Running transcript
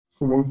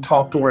When we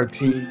talk to our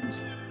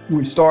teams,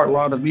 we start a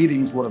lot of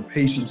meetings with a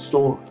patient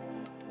story.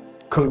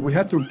 Because we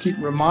have to keep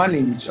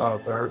reminding each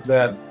other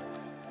that,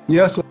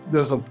 yes,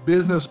 there's a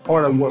business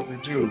part of what we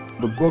do.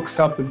 The books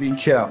have to be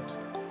kept.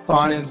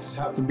 Finances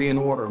have to be in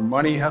order.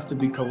 Money has to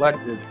be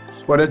collected.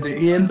 But at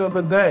the end of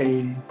the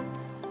day,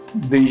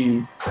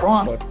 the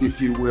product,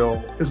 if you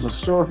will, is a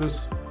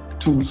service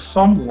to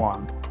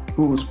someone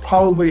who is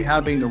probably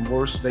having the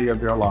worst day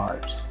of their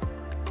lives.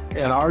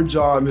 And our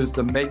job is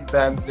to make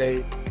that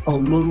day a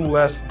little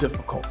less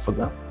difficult for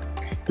them.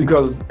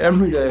 Because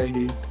every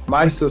day,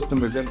 my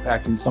system is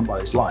impacting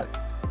somebody's life.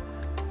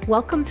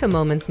 Welcome to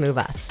Moments Move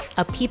Us,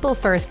 a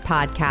people-first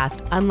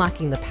podcast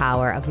unlocking the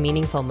power of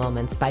meaningful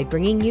moments by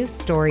bringing you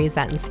stories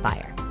that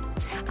inspire.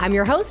 I'm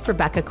your host,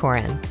 Rebecca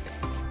Corin.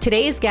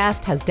 Today's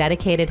guest has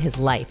dedicated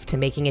his life to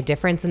making a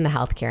difference in the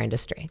healthcare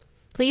industry.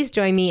 Please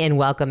join me in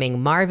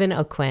welcoming Marvin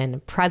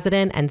O'Quinn,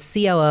 President and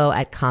COO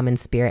at Common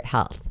Spirit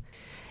Health.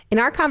 In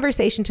our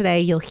conversation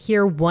today, you'll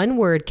hear one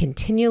word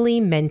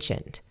continually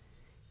mentioned: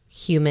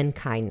 human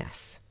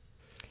kindness.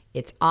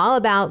 It's all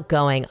about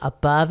going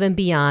above and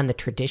beyond the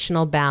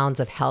traditional bounds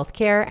of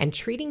healthcare and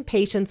treating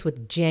patients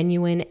with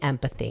genuine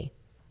empathy.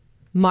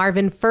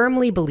 Marvin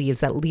firmly believes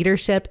that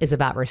leadership is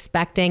about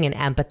respecting and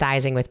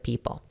empathizing with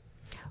people,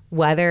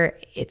 whether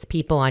it's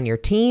people on your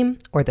team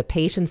or the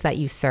patients that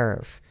you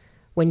serve.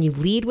 When you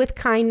lead with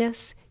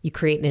kindness, you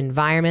create an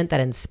environment that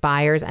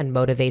inspires and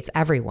motivates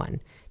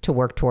everyone to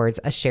work towards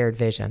a shared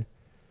vision.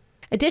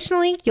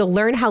 Additionally, you'll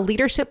learn how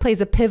leadership plays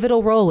a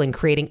pivotal role in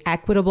creating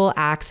equitable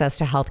access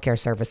to healthcare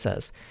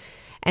services,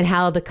 and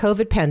how the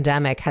COVID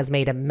pandemic has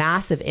made a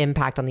massive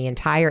impact on the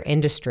entire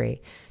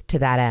industry to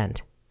that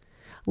end.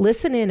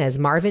 Listen in as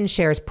Marvin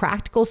shares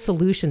practical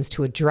solutions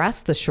to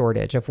address the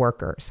shortage of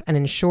workers and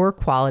ensure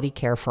quality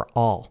care for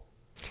all.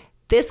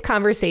 This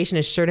conversation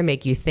is sure to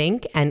make you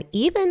think and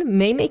even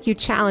may make you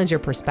challenge your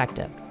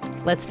perspective.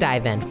 Let's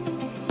dive in.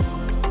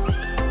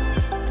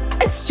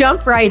 Let's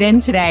jump right in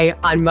today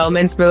on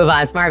Moments Move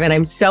Us. Marvin,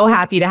 I'm so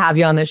happy to have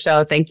you on the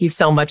show. Thank you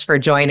so much for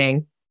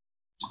joining.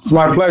 It's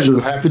my pleasure.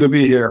 Happy to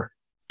be here.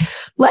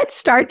 Let's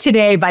start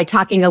today by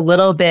talking a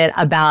little bit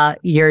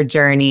about your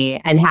journey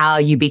and how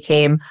you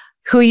became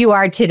who you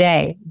are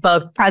today,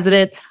 both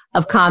president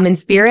of Common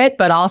Spirit,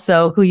 but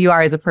also who you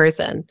are as a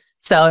person.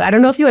 So I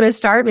don't know if you want to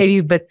start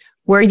maybe, but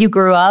where you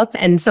grew up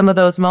and some of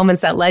those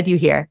moments that led you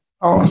here.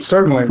 Oh,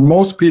 certainly.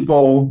 Most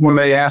people, when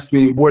they ask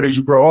me, where did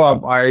you grow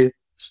up? I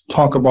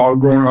talk about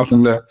growing up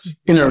in the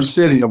inner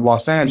city of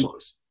Los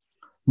Angeles.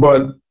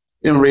 But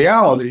in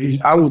reality,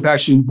 I was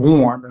actually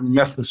born in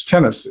Memphis,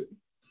 Tennessee.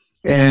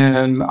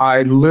 And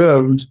I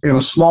lived in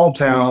a small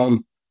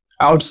town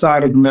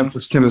outside of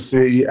Memphis,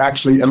 Tennessee,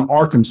 actually in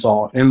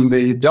Arkansas, in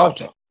the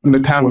Delta. And the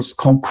town was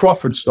called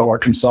Crawfordsville,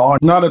 Arkansas.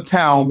 Not a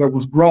town that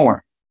was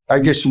growing. I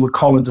guess you would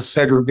call it the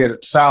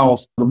segregated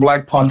South. The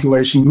Black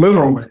population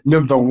literally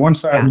lived on one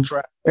side of the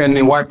track, and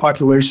the white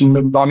population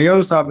lived on the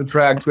other side of the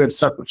track. We had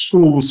separate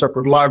schools,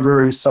 separate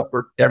libraries,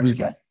 separate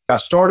everything. I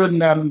started in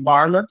that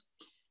environment.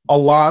 A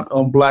lot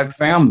of Black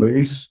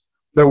families,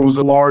 there was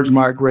a large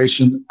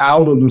migration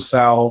out of the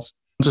South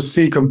to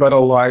seek a better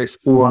life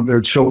for their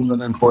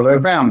children and for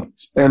their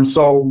families. And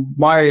so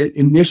my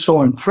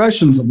initial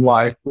impressions of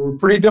life were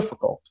pretty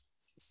difficult.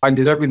 I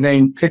did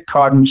everything: pick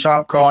cotton,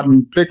 chop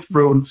cotton, pick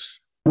fruits.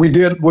 We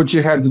did what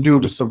you had to do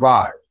to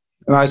survive.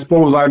 And I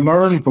suppose I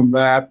learned from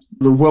that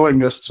the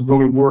willingness to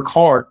really work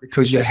hard,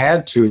 because you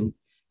had to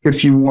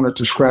if you wanted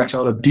to scratch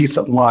out a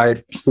decent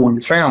life for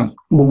your family.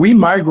 But we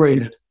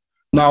migrated.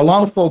 Now, a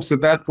lot of folks at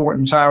that point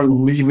in time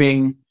were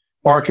leaving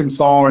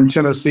Arkansas and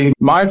Tennessee.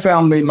 My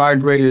family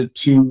migrated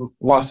to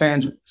Los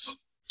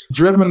Angeles,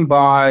 driven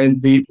by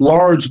the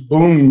large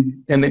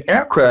boom in the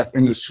aircraft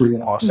industry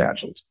in Los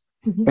Angeles.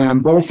 Mm-hmm.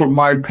 And both of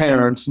my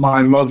parents,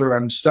 my mother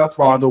and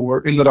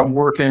stepfather, ended up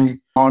working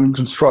on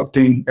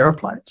constructing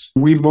airplanes.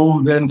 We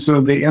moved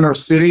into the inner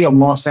city of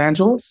Los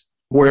Angeles,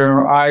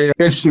 where I,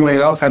 interestingly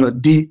enough, had a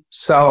deep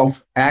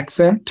South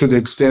accent to the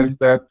extent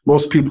that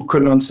most people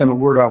couldn't understand a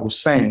word I was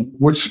saying,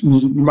 which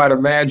you might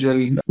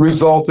imagine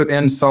resulted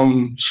in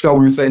some, shall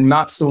we say,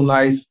 not so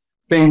nice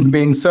things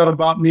being said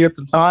about me at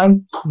the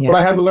time. Yeah. But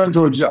I had to learn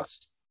to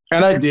adjust.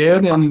 And I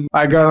did, and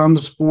I got on the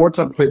sports.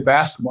 I played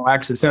basketball,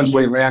 actually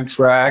essentially ran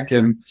track,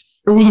 and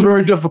it was a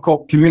very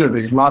difficult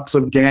community, lots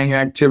of gang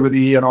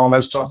activity and all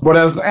that stuff. But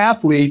as an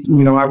athlete,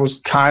 I was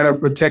kind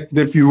of protected,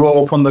 if you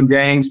will, from the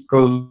gangs,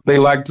 because they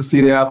like to see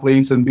the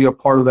athletes and be a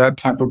part of that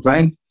type of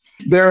thing.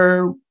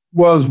 There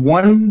was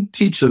one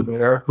teacher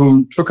there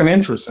who took an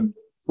interest in me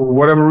for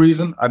whatever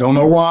reason. I don't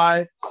know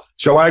why.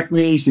 She liked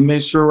me. She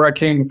made sure I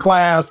came to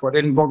class. Or I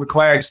didn't go to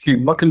class. She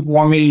came looking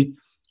for me.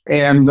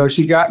 And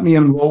she got me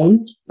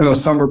enrolled in a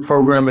summer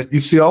program at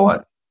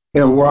UCLA,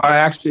 where I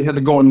actually had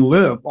to go and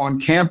live on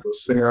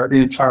campus there the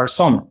entire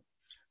summer.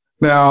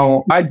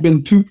 Now, I'd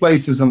been two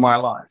places in my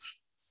life,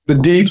 the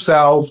Deep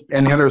South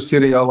and inner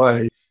city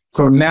LA.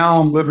 So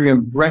now I'm living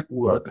in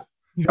Brentwood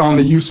on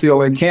the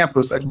UCLA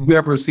campus. I've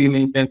never seen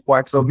anything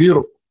quite so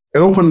beautiful. It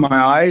opened my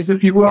eyes,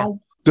 if you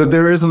will, that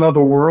there is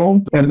another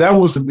world. And that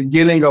was the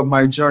beginning of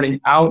my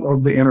journey out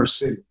of the inner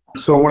city.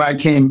 So when I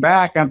came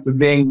back after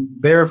being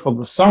there for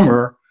the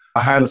summer,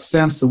 I had a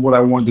sense of what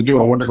I wanted to do.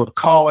 I wanted to go to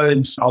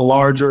college, a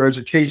larger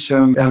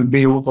education, and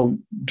be able to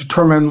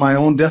determine my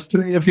own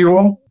destiny, if you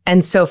will.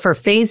 And so for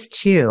phase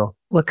 2,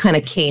 what kind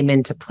of came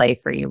into play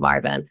for you,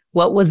 Marvin?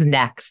 What was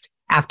next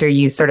after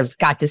you sort of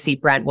got to see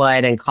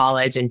Brentwood and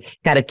college and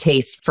got a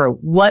taste for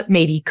what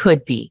maybe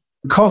could be?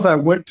 Because I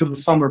went to the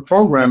summer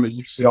program at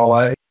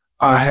UCLA,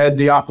 I had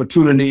the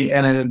opportunity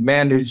and an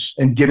advantage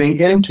in getting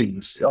into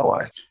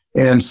UCLA.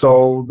 And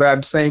so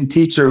that same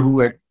teacher who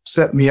had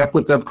set me up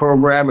with that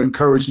program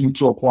encouraged me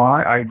to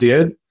apply. I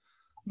did.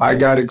 I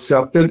got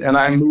accepted and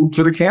I moved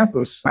to the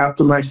campus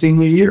after my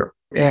senior year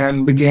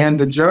and began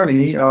the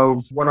journey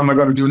of what am I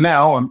going to do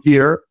now? I'm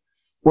here.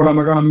 What am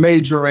I going to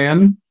major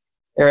in?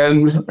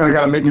 And I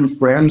got to make new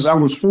friends. I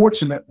was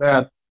fortunate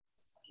that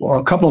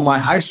a couple of my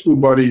high school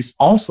buddies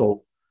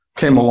also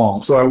came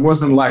along. So I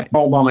wasn't like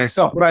all by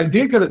myself. But I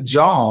did get a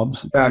job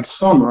that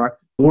summer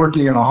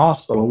working in a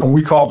hospital.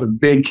 We called it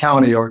Big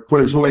County, or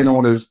what is really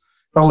known as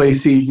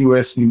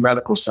LAC-USC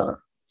Medical Center.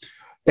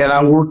 And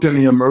I worked in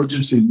the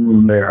emergency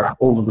room there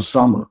over the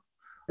summer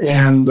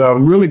and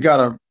really got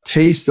a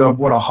taste of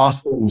what a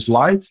hospital was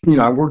like.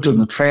 I worked as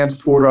a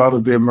transporter out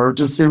of the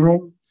emergency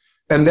room.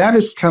 And that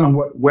is kind of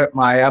what whet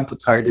my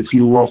appetite, if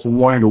you will, for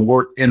wanting to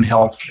work in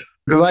healthcare.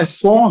 Because I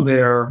saw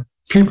there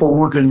people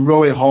working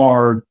really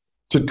hard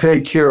to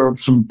take care of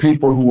some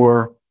people who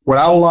were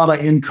without a lot of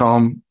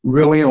income,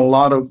 really in a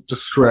lot of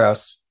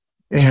distress,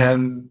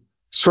 and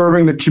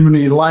serving the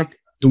community like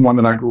the one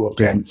that I grew up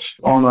in.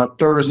 On a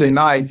Thursday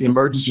night, the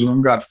emergency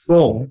room got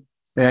full,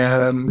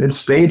 and it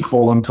stayed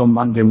full until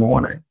Monday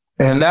morning.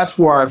 And that's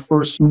where I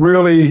first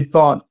really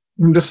thought,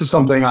 this is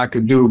something I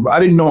could do. I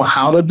didn't know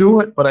how to do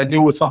it, but I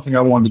knew it was something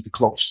I wanted to be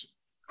close to.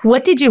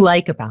 What did you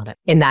like about it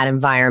in that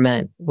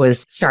environment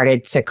was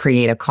started to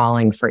create a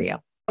calling for you?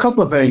 A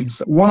couple of things.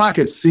 One, I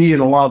could see in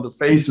a lot of the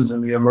faces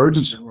in the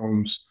emergency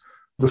rooms,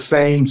 the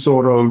same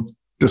sort of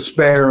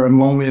despair and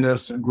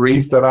loneliness and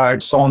grief that I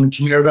saw in the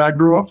community that I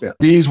grew up in.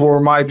 These were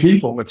my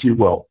people, if you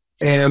will.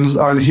 And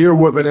I'm here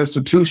with an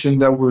institution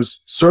that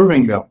was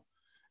serving them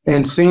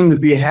and seemed to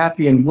be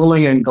happy and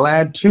willing and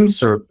glad to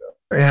serve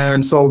them.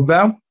 And so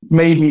that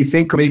made me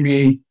think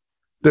maybe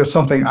there's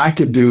something I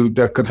could do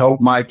that could help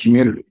my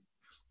community.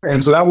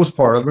 And so that was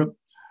part of it.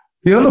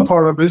 The other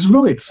part of it is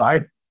really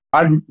exciting.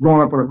 I've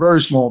grown up in a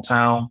very small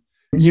town.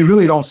 You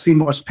really don't see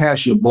much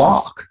past your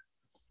block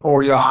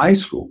or your high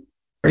school.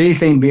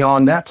 Anything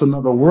beyond that's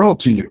another world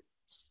to you.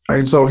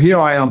 And so here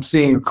I am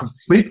seeing a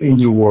completely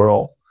new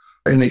world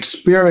and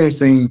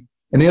experiencing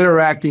and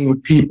interacting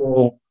with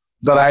people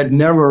that I'd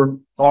never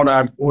thought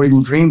I'd or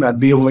even dreamed I'd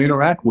be able to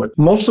interact with,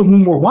 most of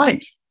whom were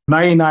white.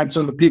 99%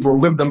 of the people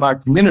who lived in my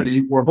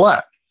community were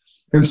Black.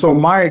 And so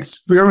my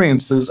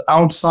experiences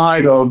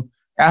outside of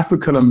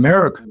African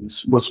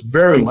Americans was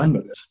very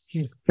limited.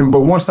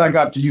 But once I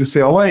got to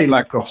UCLA,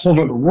 like a whole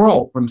other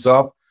world opens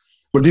up.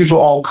 But these were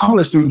all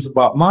college students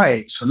about my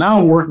age. So now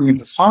I'm working in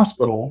this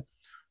hospital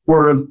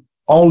where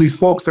all these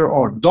folks there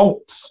are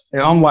adults.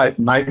 And I'm like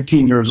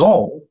 19 years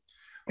old.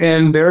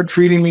 And they're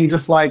treating me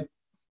just like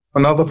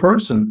another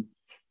person,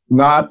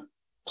 not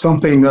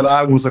something that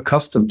I was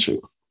accustomed to.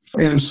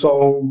 And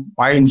so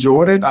I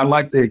enjoyed it. I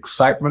liked the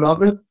excitement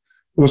of it. It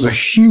was a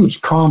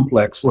huge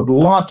complex with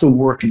lots of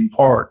working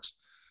parts.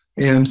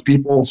 And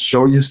people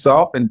show you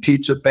stuff and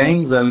teach you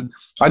things. And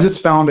I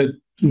just found it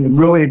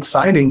really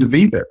exciting to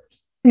be there.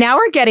 Now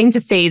we're getting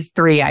to phase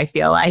 3, I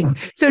feel like.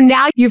 So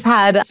now you've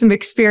had some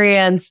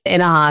experience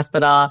in a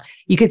hospital.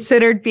 You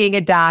considered being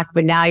a doc,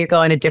 but now you're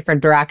going a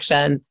different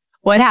direction.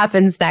 What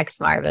happens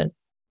next, Marvin?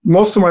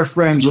 Most of my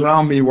friends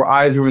around me were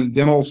either in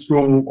dental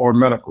school or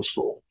medical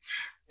school.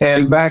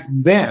 And back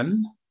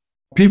then,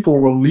 people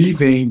were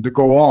leaving to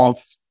go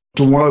off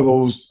to one of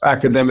those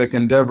academic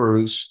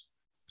endeavors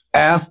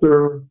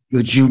after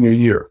the junior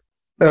year.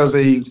 As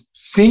a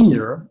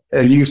senior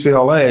at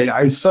UCLA,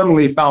 I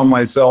suddenly found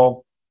myself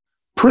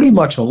pretty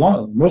much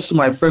alone. Most of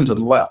my friends had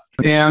left.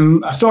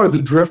 And I started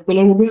to drift a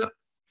little bit.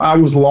 I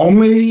was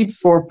lonely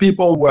for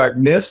people who I'd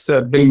missed,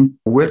 had been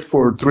with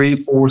for 3,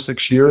 4,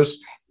 6 years,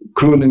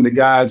 including the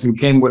guys who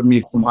came with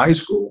me from high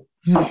school.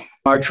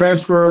 I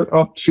transferred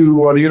up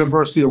to the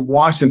University of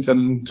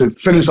Washington to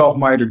finish off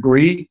my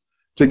degree,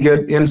 to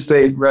get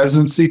in-state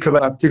residency, because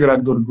I figured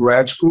I'd go to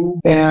grad school.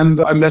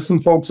 And I met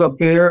some folks up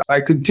there.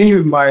 I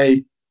continued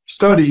my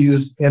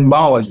studies in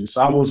biology.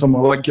 So I was a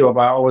molecular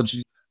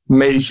biology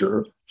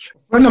major. A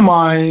friend of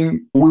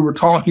mine, we were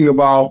talking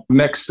about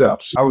next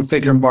steps. I was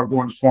thinking about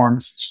going to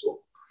pharmacy school.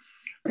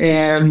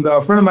 And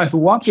a friend of mine said,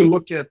 why don't you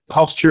look at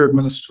healthcare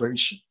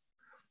administration?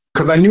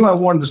 Because I knew I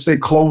wanted to stay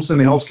close in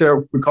the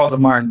healthcare because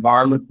of my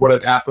environment, what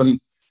had happened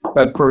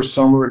that first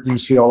summer at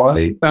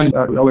UCLA and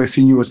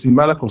LAC-USC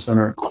Medical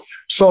Center.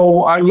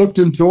 So I looked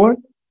into it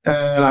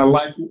and I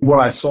liked what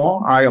I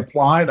saw. I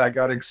applied, I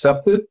got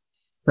accepted,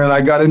 and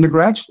I got into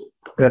grad school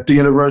at the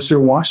University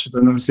of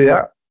Washington in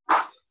Seattle.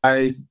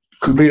 I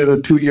completed a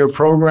 2-year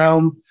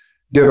program,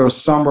 did a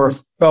summer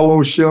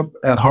fellowship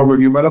at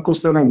Harborview Medical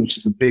Center, which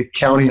is a big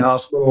county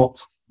hospital,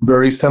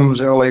 very similar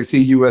to LAC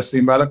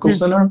USC Medical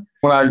Center.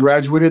 When I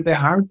graduated, they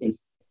hired me.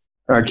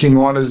 I came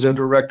on as their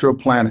director of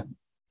planning.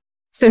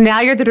 So now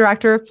you're the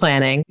director of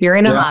planning. You're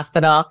in a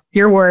hospital.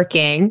 You're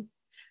working.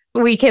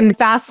 We can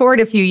fast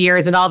forward a few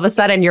years and all of a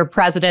sudden you're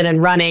president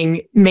and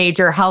running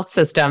major health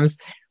systems.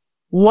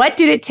 What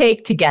did it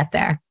take to get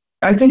there?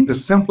 I think the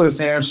simplest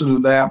answer to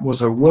that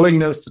was a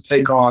willingness to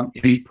take on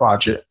any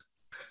project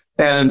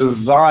and a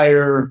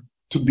desire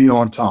to be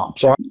on top.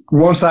 So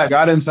once I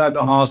got inside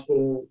the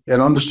hospital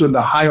and understood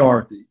the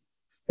hierarchy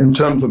in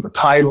terms of the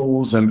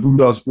titles and who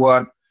does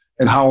what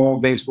and how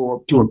all things go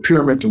up to a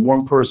pyramid to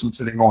one person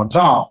sitting on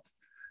top,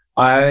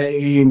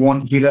 I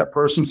wanted to be that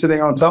person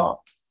sitting on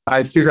top.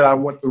 I figured out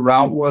what the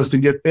route was to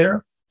get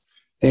there.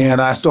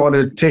 And I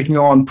started taking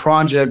on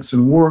projects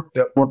and work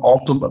that would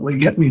ultimately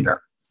get me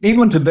there.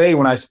 Even today,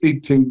 when I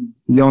speak to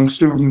young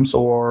students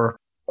or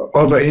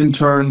other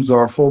interns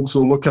or folks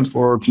who are looking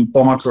for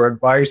thoughts or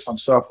advice on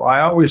stuff,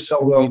 I always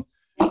tell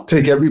them,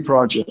 take every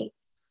project.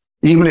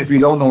 Even if you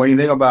don't know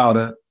anything about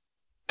it,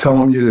 tell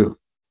them you do.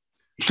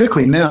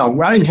 Particularly now,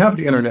 I didn't have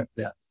the internet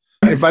then.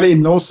 If I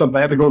didn't know something,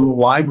 I had to go to the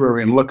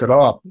library and look it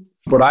up.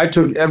 But I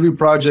took every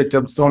project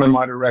that was thrown in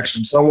my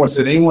direction. Someone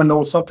said, anyone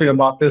knows something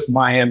about this?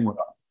 My hand went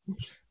up.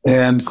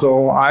 And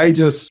so I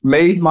just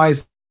made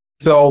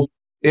myself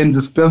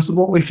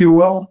indispensable, if you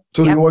will,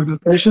 to the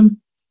organization.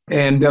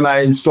 And then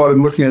I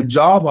started looking at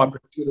job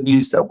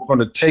opportunities that were going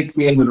to take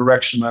me in the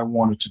direction I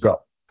wanted to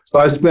go. So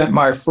I spent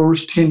my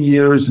first 10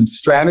 years in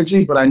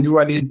strategy, but I knew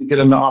I needed to get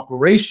into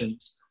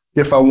operations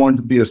if I wanted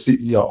to be a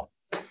CEO.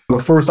 The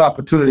first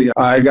opportunity,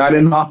 I got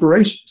into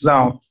operations.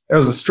 Now,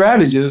 as a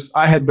strategist,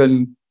 I had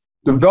been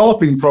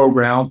developing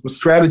programs, but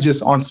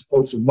strategists aren't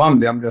supposed to run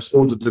them. They're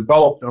supposed to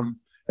develop them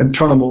and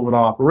turn them over to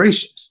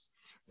operations.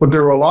 But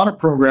there were a lot of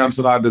programs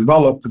that I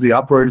developed that the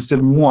operators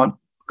didn't want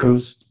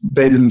because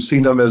they didn't see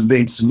them as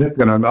being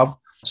significant enough.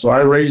 So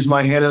I raised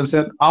my hand and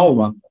said, I'll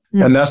run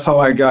them. And that's how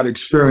I got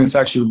experience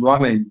actually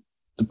running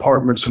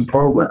departments and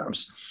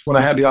programs. When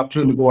I had the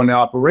opportunity to go into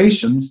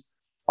operations,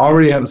 I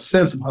already had a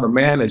sense of how to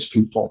manage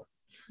people.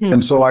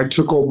 And so I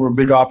took over a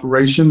big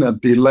operation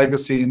at the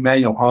Legacy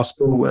Manual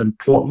Hospital in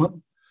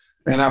Portland.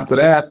 And after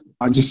that,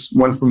 I just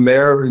went from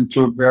there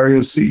into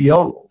various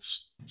CEO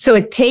roles. So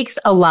it takes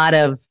a lot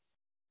of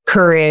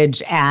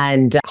courage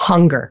and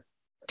hunger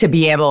to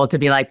be able to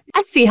be like,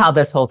 I see how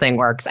this whole thing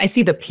works. I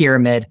see the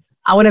pyramid.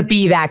 I want to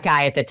be that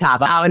guy at the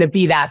top. I want to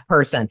be that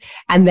person.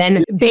 And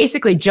then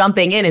basically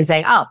jumping in and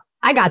saying, oh,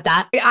 I got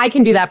that. I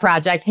can do that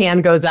project.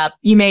 Hand goes up.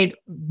 You may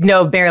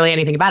know barely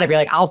anything about it. You're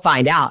like, I'll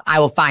find out. I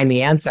will find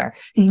the answer.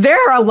 There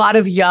are a lot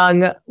of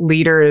young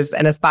leaders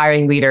and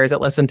aspiring leaders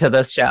that listen to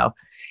this show.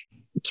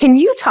 Can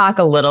you talk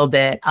a little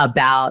bit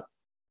about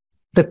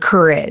the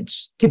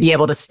courage to be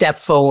able to step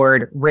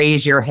forward,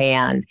 raise your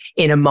hand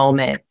in a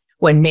moment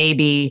when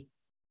maybe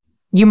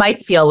you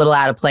might feel a little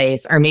out of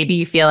place, or maybe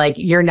you feel like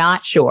you're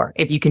not sure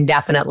if you can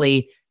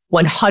definitely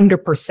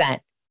 100%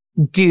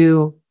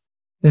 do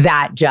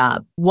that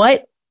job?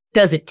 What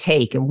does it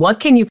take and what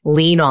can you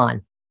lean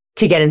on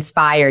to get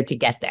inspired to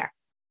get there?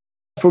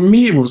 For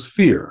me, it was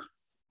fear.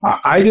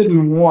 I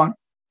didn't want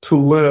to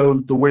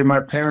live the way my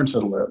parents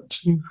had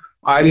lived.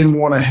 I didn't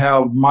want to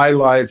have my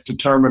life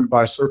determined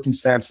by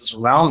circumstances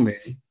around me.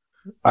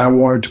 I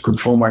wanted to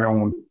control my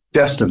own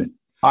destiny.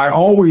 I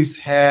always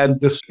had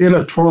this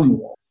inner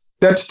turmoil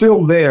that's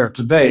still there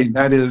today.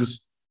 That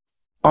is,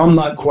 I'm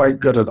not quite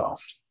good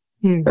enough.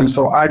 And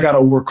so I got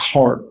to work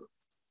harder.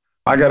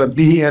 I got to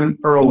be in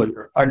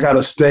earlier. I got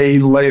to stay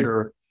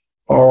later,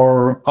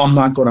 or I'm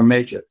not going to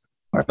make it.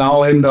 And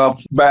I'll end up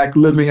back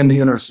living in the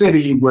inner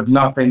city with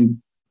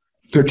nothing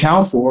to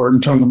account for in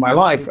terms of my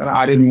life. And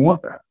I didn't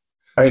want that.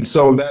 And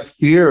so that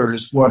fear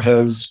is what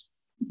has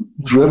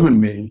driven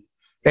me.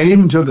 And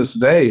even to this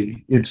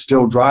day, it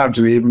still drives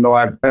me, even though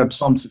I've had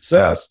some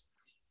success.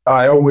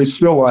 I always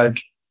feel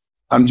like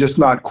I'm just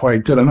not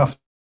quite good enough.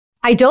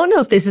 I don't know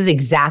if this is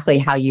exactly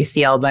how you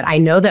feel, but I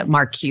know that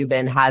Mark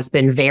Cuban has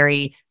been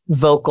very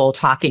vocal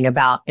talking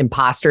about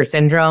imposter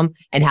syndrome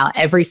and how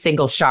every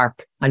single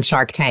shark on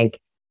Shark Tank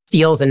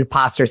feels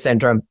imposter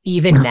syndrome,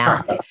 even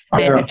now.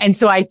 And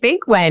so I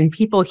think when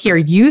people hear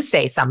you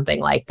say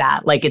something like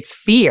that, like it's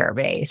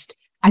fear-based,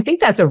 I think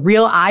that's a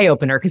real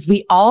eye-opener because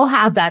we all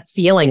have that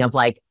feeling of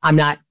like, I'm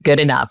not good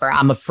enough, or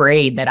I'm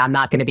afraid that I'm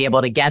not going to be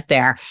able to get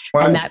there.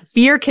 Right. And that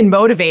fear can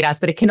motivate us,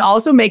 but it can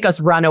also make us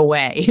run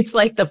away. It's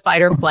like the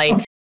fight or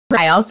flight.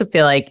 I also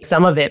feel like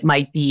some of it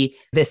might be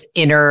this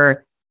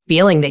inner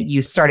feeling that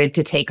you started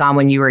to take on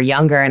when you were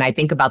younger. And I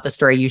think about the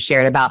story you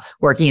shared about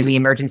working in the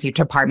emergency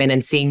department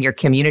and seeing your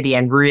community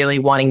and really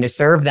wanting to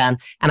serve them.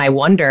 And I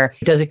wonder,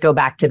 does it go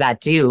back to that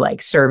too,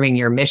 like serving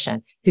your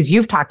mission? Because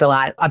you've talked a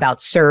lot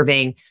about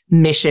serving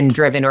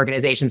mission-driven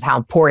organizations, how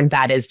important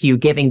that is to you,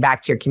 giving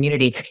back to your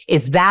community.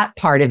 Is that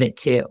part of it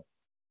too?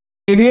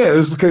 It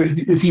is, because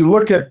if you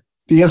look at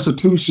the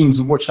institutions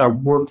in which I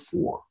worked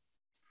for,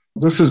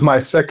 this is my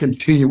second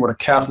tenure with a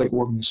Catholic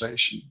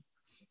organization.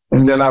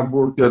 And then I've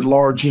worked at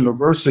large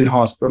university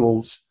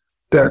hospitals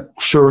that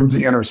serve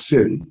the inner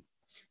city.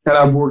 And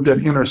I've worked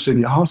at inner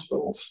city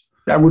hospitals.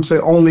 I would say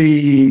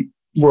only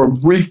for a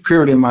brief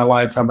period in my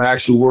life, I've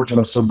actually worked in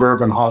a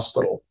suburban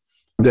hospital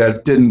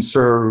that didn't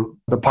serve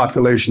the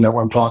population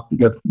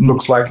that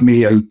looks like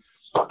me and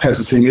has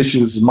the same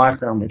issues as my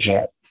family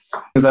had.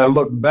 As I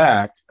look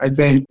back, I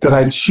think, did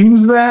I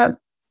choose that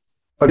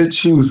or did it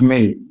choose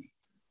me?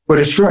 But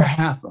it sure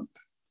happened.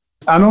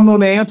 I don't know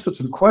the answer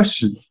to the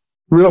question,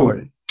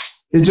 really.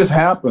 It just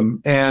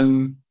happened.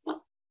 And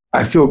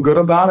I feel good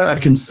about it. I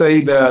can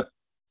say that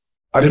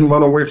I didn't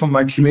run away from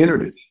my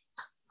community.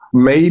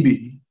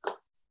 Maybe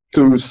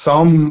through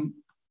some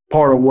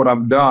part of what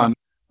I've done,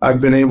 I've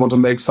been able to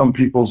make some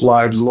people's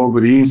lives a little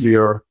bit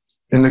easier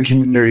in the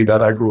community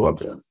that I grew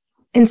up in.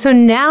 And so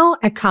now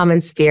at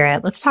Common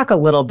Spirit, let's talk a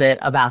little bit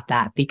about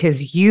that,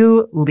 because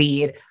you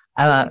lead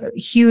a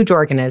huge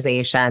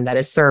organization that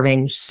is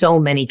serving so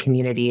many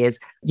communities.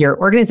 Your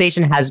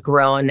organization has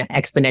grown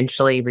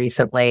exponentially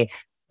recently.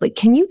 Like,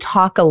 can you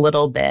talk a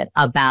little bit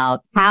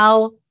about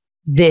how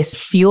this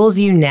fuels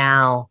you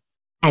now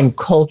and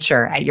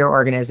culture at your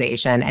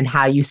organization and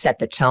how you set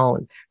the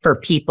tone for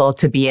people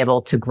to be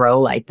able to grow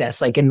like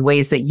this, like in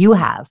ways that you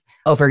have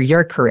over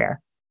your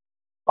career?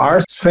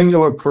 Our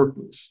singular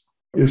purpose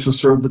is to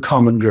serve the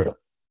common good.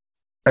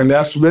 And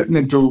that's written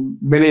into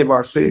many of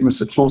our statements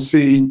that you'll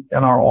see in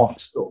our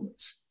office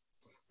buildings.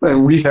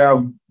 And we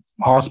have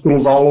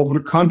hospitals all over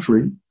the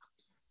country,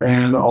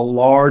 and a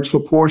large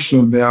proportion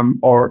of them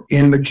are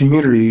in the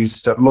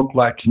communities that look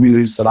like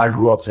communities that I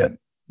grew up in.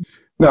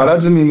 Now, that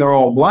doesn't mean they're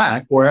all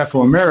Black or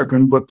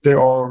Afro-American, but there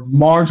are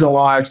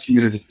marginalized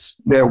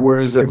communities that,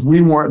 whereas if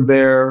we weren't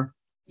there,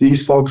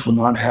 these folks would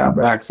not have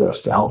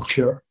access to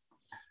healthcare.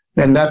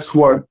 And that's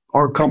what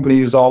our company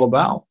is all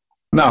about.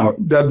 Now,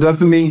 that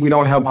doesn't mean we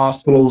don't have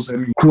hospitals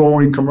in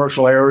growing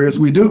commercial areas.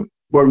 We do,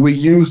 but we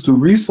use the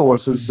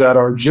resources that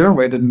are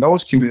generated in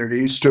those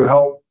communities to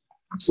help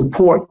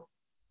support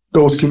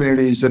those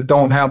communities that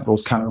don't have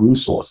those kind of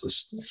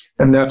resources.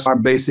 And that's our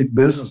basic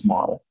business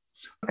model.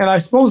 And I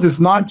suppose it's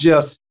not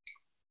just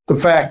the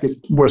fact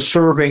that we're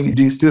serving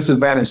these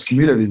disadvantaged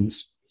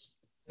communities.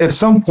 At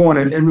some point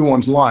in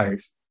everyone's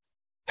life,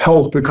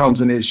 health becomes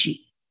an issue.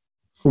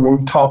 When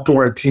we talk to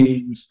our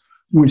teams,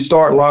 we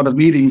start a lot of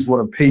meetings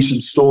with a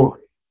patient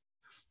story,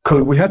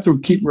 because we have to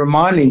keep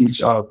reminding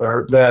each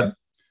other that,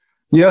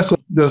 yes,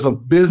 there's a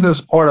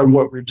business part of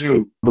what we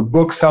do. The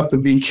books have to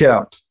be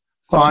kept.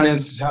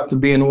 Finances have to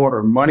be in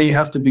order. Money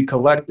has to be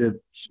collected.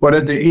 But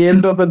at the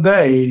end of the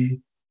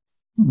day,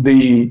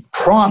 the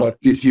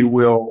product, if you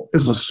will,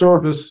 is a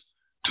service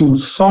to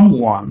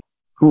someone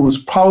who is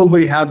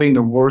probably having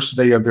the worst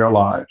day of their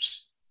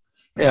lives.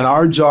 And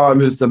our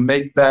job is to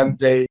make that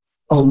day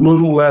a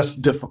little less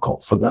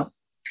difficult for them.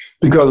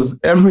 Because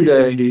every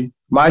day,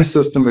 my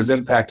system is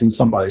impacting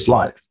somebody's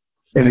life.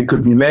 And it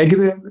could be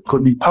negative, it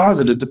could be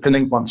positive,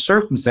 depending upon the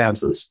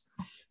circumstances.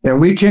 And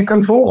we can't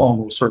control all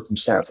those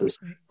circumstances,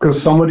 because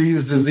some of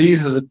these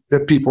diseases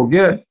that people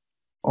get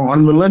are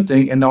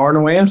unrelenting, and there are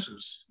no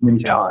answers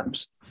many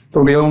times.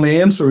 So the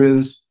only answer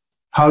is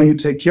how you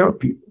take care of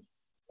people.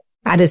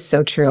 That is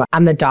so true.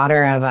 I'm the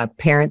daughter of a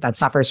parent that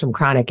suffers from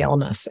chronic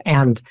illness.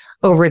 And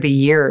over the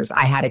years,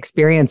 I had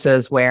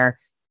experiences where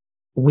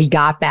we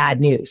got bad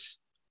news,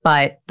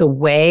 but the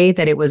way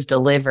that it was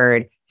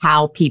delivered,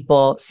 how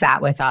people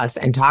sat with us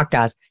and talked to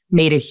us,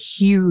 made a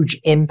huge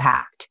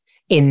impact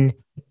in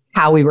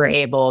how we were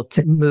able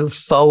to move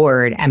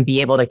forward and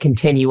be able to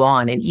continue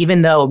on. And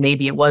even though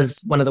maybe it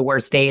was one of the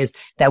worst days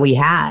that we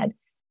had,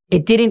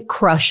 it didn't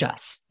crush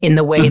us in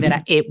the way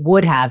that it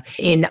would have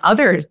in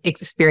other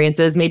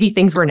experiences. Maybe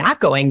things were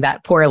not going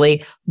that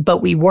poorly, but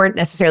we weren't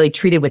necessarily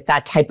treated with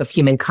that type of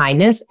human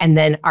kindness. And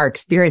then our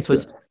experience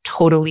was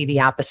totally the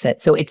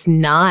opposite. So it's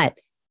not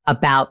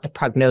about the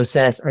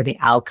prognosis or the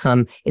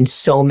outcome in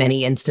so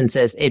many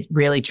instances. It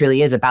really,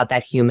 truly is about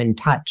that human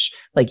touch,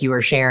 like you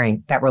were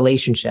sharing, that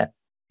relationship.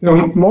 You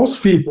know,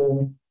 most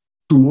people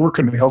who work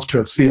in the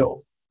healthcare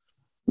field,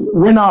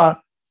 we're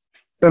not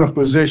in a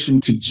position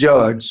to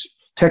judge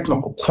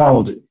technical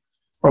quality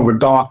of a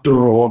doctor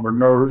or of a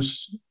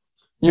nurse.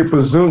 You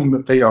presume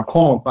that they are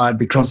qualified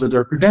because of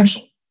their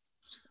credential.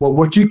 Well,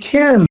 what you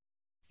can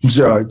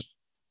judge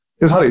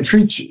is how they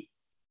treat you,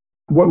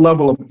 what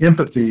level of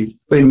empathy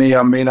they may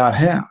or may not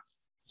have.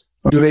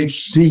 Do they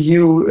see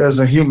you as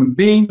a human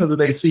being, or do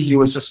they see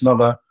you as just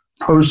another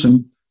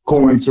person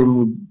going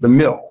through the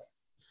mill?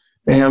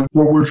 And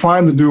what we're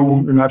trying to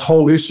do in that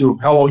whole issue of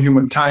hello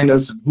human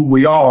kindness and who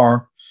we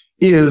are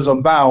is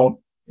about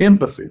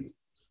empathy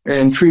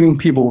and treating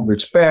people with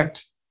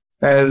respect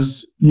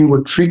as you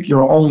would treat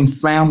your own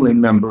family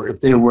member if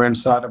they were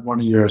inside of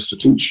one of your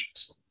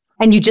institutions.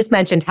 And you just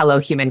mentioned hello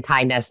human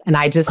kindness. And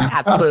I just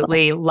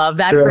absolutely love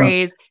that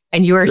phrase.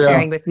 And you are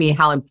sharing with me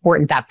how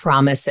important that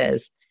promise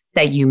is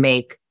that you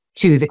make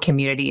to the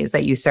communities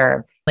that you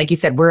serve. Like you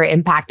said, we're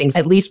impacting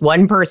at least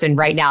one person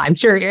right now. I'm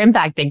sure you're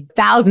impacting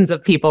thousands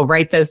of people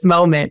right this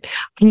moment.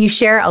 Can you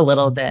share a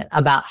little bit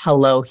about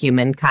hello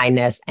human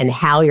kindness and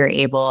how you're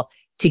able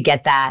to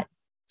get that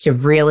to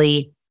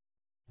really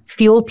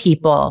fuel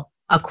people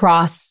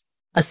across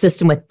a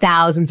system with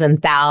thousands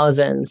and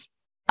thousands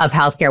of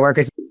healthcare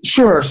workers?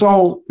 Sure.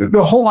 So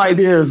the whole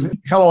idea is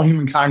Hello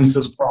Human Kindness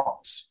is a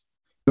promise.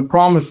 The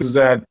promise is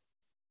that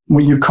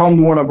when you come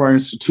to one of our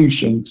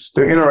institutions,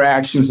 the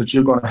interactions that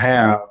you're going to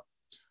have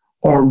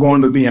are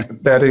going to be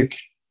empathetic.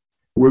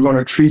 We're going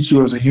to treat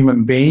you as a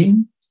human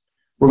being.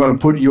 We're going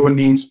to put your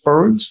needs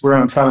first. We're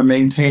going to try to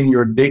maintain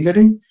your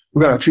dignity.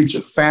 We're going to treat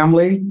your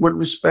family with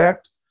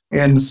respect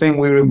in the same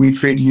way that we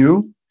treat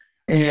you.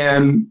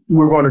 And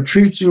we're going to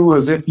treat you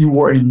as if you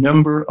were a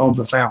member of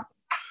the family.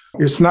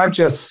 It's not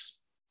just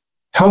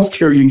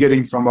healthcare you're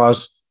getting from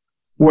us.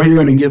 What you're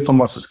going to get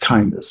from us is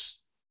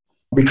kindness.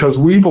 Because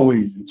we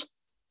believe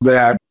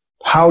that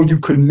how you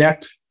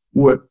connect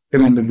with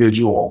an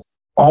individual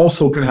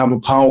also can have a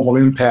powerful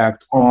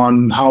impact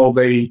on how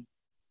they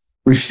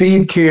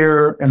receive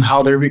care and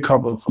how they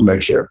recover from their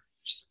care.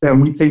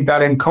 And we think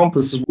that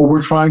encompasses what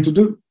we're trying to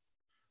do.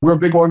 We're a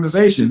big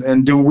organization,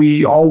 and do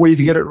we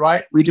always get it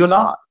right? We do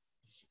not.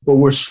 But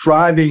we're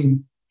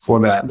striving for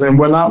that. And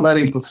we're not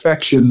letting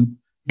perfection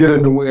get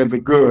in the way of the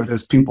good,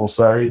 as people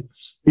say.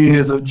 It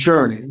is a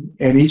journey,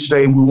 and each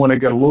day we want to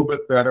get a little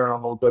bit better and a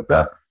little bit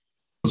better.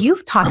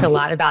 You've talked a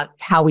lot about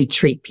how we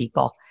treat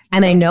people.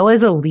 And I know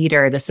as a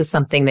leader, this is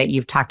something that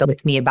you've talked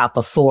with me about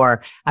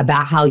before,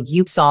 about how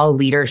you saw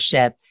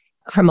leadership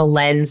from a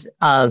lens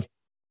of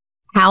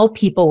how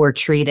people were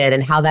treated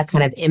and how that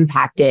kind of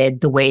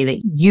impacted the way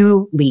that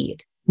you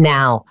lead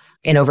now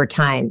and over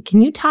time. Can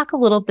you talk a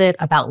little bit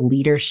about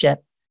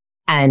leadership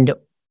and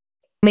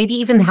maybe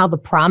even how the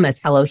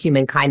promise, Hello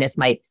Human Kindness,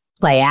 might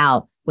play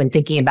out when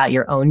thinking about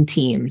your own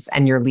teams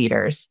and your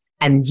leaders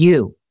and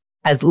you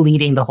as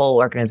leading the whole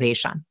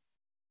organization?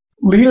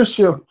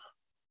 Leadership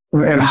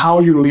and how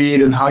you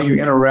lead and how you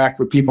interact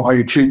with people, how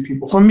you treat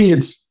people. For me,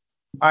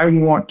 I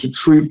want to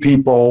treat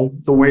people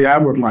the way I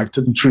would like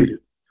to be treated.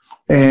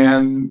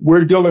 And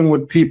we're dealing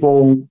with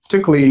people,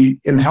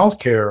 particularly in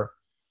healthcare.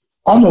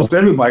 Almost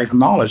everybody's a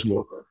knowledge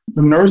worker.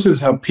 The nurses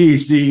have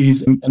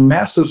PhDs and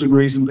master's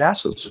degrees and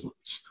bachelor's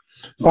degrees.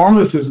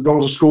 Pharmacists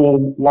go to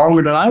school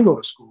longer than I go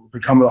to school to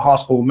become a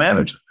hospital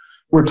manager.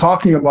 We're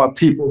talking about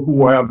people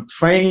who have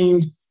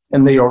trained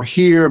and they are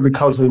here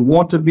because they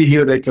want to be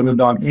here. They could have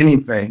done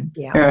anything.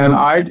 Yeah. And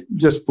I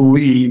just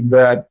believe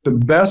that the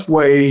best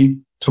way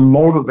to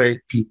motivate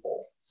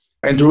people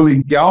and to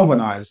really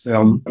galvanize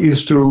them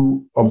is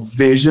through a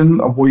vision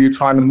of where you're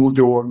trying to move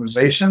the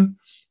organization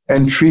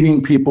and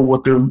treating people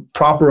with the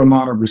proper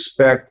amount of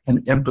respect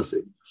and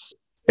empathy.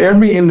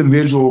 Every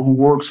individual who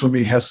works for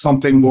me has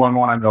something going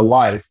on in their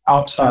life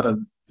outside of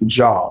the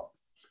job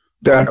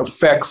that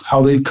affects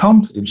how they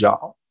come to the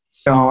job.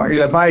 And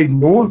if I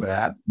ignore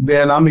that,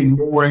 then I'm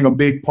ignoring a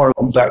big part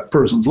of that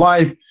person's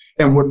life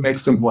and what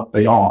makes them what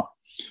they are.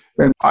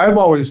 And I've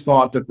always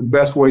thought that the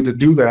best way to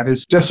do that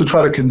is just to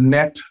try to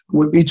connect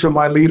with each of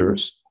my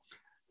leaders.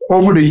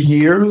 Over the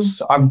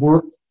years, I've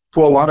worked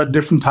for a lot of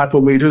different type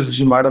of leaders, as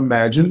you might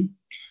imagine.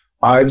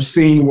 I've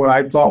seen what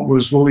I thought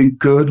was really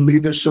good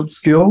leadership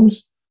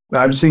skills.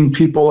 I've seen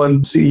people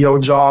in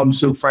CEO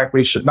jobs who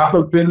frankly should not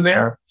have been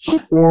there,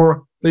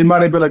 or they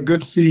might have been a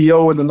good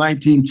CEO in the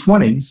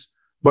 1920s,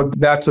 but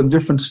that's a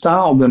different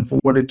style than for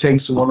what it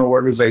takes to run an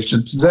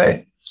organization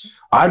today.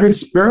 I've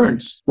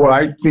experienced what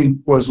I think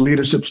was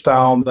leadership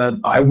style that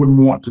I wouldn't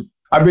want to.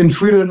 I've been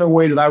treated in a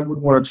way that I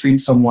wouldn't want to treat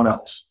someone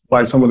else,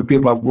 like some of the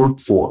people I've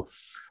worked for.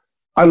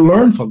 I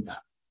learned from that.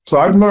 So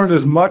I've learned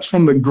as much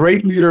from the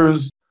great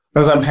leaders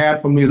as I've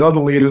had from these other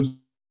leaders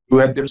who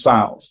had different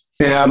styles.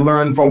 And I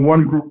learned from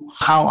one group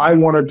how I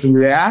wanted to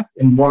react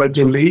and wanted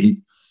to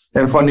lead.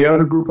 And from the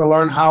other group, I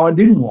learned how I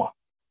didn't want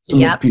to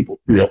make people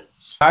feel.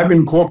 I've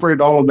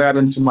incorporated all of that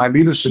into my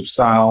leadership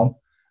style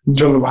in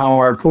terms of how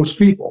I approach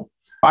people.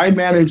 I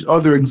manage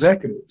other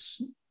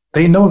executives.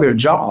 They know their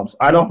jobs.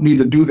 I don't need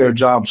to do their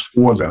jobs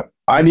for them.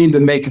 I need to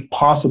make it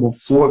possible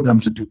for them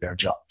to do their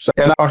jobs.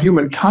 And our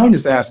human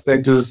kindness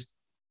aspect is,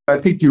 I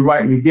think you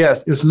rightly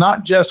guessed, it's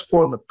not just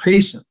for the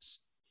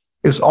patients.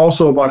 It's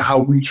also about how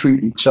we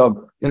treat each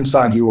other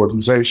inside the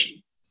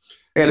organization.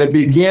 And it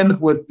begins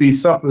with the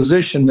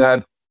supposition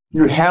that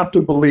you have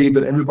to believe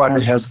that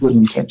everybody has good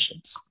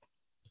intentions.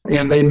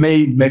 And they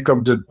may make a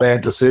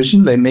bad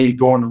decision. They may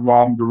go in the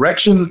wrong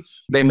direction.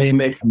 They may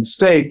make a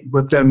mistake,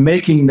 but they're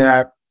making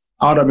that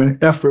out of an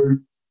effort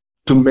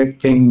to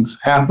make things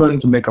happen,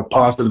 to make a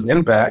positive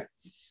impact.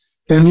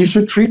 And you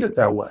should treat it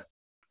that way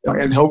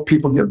and help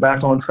people get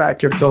back on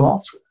track if they're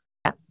off.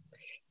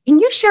 Can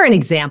you share an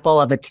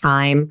example of a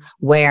time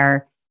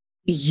where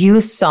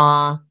you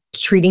saw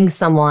treating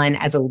someone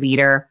as a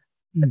leader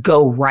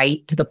go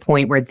right to the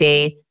point where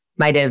they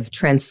might have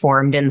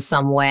transformed in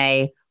some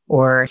way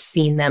or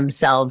seen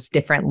themselves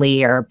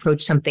differently or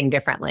approached something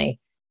differently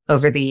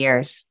over the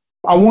years?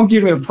 I won't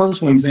give you a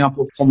personal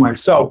example for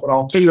myself, but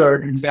I'll tell you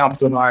an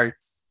example that I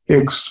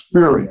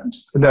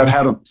experienced that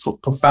had a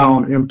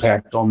profound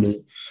impact on me.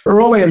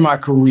 Early in my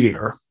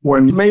career,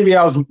 when maybe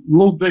I was a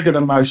little bigger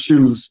than my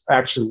shoes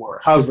actually were.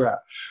 How's that?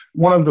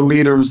 One of the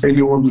leaders in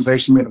the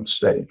organization made a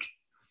mistake.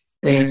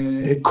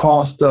 And it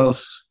cost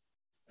us,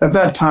 at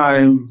that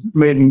time,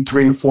 maybe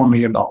 $3 or $4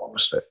 million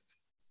mistake.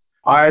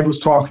 I was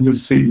talking to the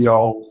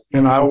CEO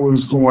and I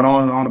was going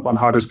on and on about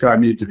how this guy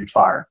needed to be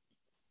fired.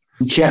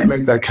 You can't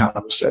make that kind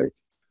of mistake.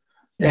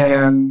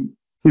 And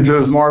he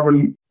says,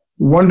 Marvin,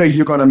 one day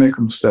you're going to make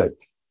a mistake.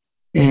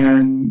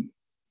 And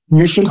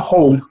you should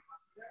hope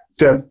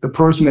that the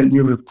person that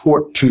you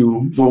report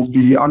to will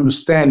be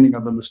understanding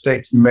of the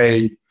mistake you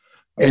made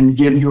and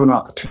give you an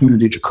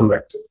opportunity to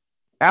correct it.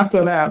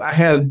 After that, I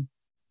had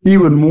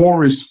even more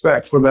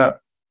respect for that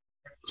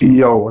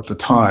CEO at the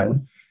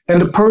time.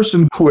 And the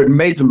person who had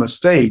made the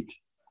mistake,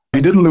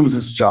 he didn't lose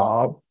his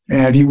job,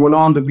 and he went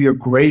on to be a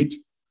great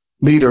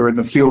leader in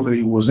the field that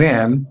he was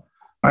in.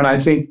 And I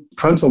think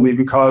principally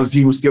because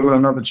he was given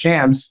another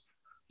chance,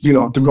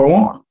 to go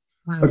on.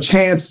 Wow. A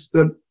chance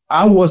that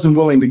I wasn't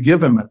willing to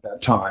give him at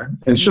that time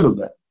and should have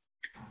been.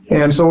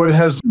 And so it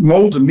has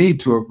molded me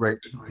to a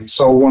great degree.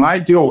 So when I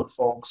deal with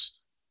folks,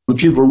 the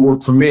people who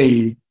work for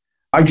me,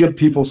 I give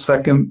people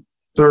second,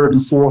 third,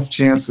 and fourth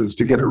chances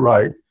to get it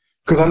right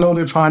because I know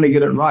they're trying to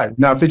get it right.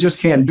 Now, if they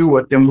just can't do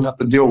it, then we'll have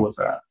to deal with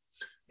that.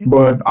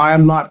 But I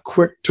am not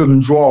quick to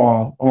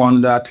draw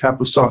on that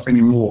type of stuff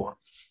anymore.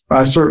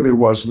 I certainly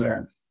was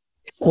then.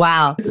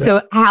 Wow. Yeah.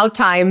 So how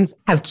times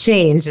have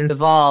changed and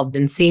evolved,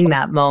 and seeing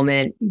that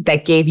moment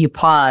that gave you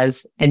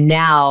pause, and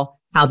now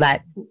how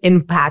that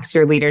impacts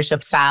your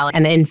leadership style.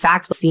 And in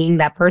fact, seeing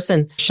that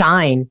person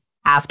shine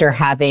after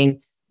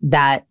having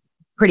that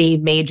pretty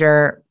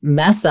major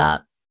mess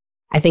up,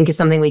 I think is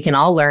something we can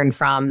all learn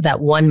from,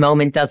 that one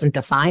moment doesn't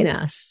define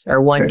us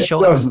or one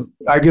choice. Doesn't.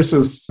 I guess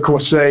it's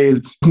cliche.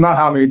 It's not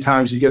how many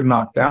times you get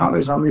knocked down,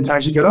 it's how many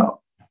times you get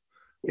up.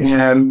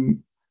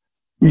 And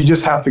you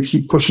just have to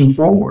keep pushing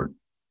forward.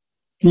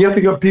 You have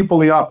to give people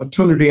the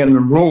opportunity and the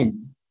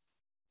room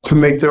to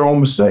make their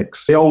own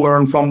mistakes. They'll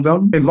learn from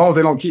them. As long as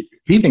they don't keep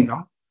repeating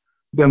them,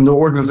 then the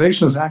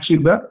organization is actually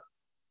better.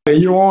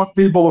 You want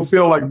people to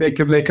feel like they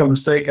can make a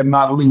mistake and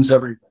not lose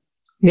everything.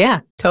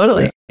 Yeah,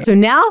 totally. Yeah. So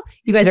now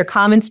you guys are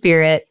Common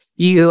Spirit.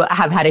 You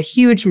have had a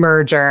huge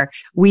merger.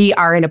 We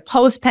are in a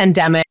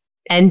post-pandemic,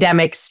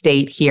 endemic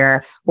state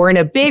here. We're in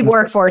a big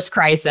workforce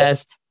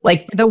crisis.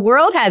 Like, the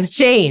world has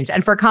changed.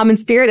 And for Common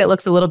Spirit, it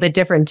looks a little bit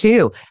different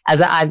too,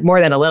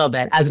 more than a little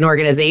bit, as an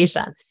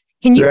organization.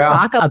 Can you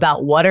talk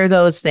about what are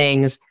those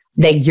things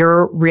that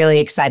you're really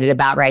excited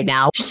about right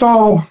now?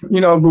 So,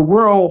 the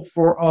world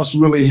for us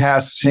really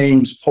has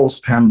changed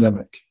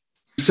post-pandemic.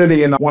 Sitting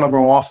in one of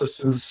our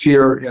offices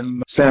here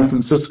in San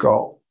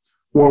Francisco,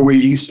 where we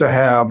used to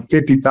have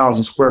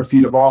 50,000 square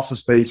feet of office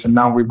space, and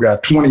now we've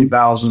got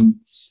 20,000,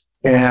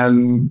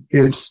 and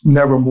it's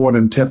never more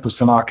than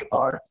 10%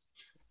 occupied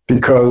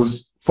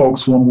because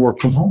folks want to work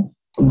from home.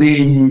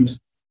 The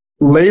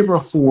labor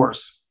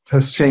force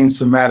has changed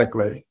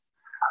dramatically.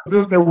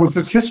 There was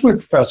this history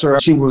professor,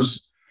 she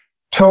was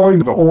telling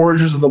the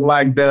origins of the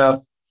Black Death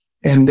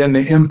and then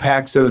the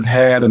impacts that it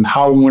had and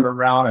how it went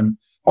around and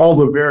all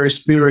the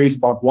various theories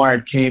about why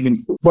it came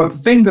in. But the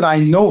thing that I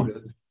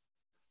noted,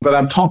 that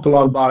I've talked a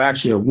lot about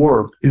actually at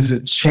work, is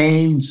it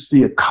changed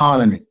the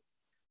economy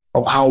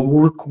of how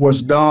work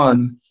was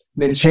done.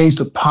 It changed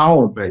the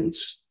power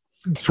base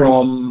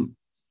from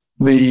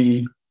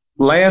the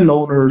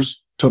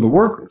landowners to the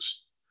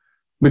workers,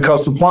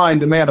 because supply and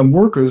demand of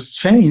workers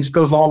changed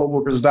because all the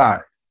workers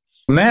died.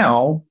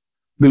 Now,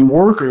 the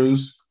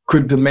workers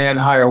could demand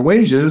higher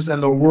wages,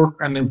 and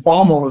the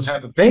farm owners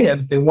had to pay it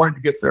if they wanted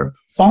to get their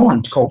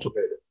farms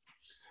cultivated.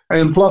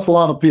 And plus, a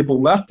lot of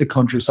people left the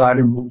countryside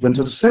and moved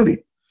into the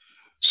city.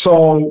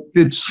 So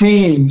it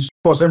changed.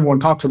 Of course, everyone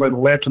talks about it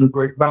led to the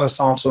Great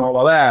Renaissance and all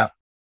of that.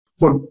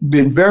 But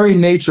the very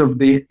nature of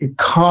the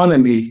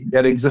economy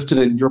that existed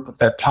in Europe at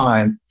that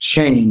time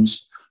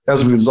changed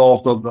as a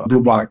result of the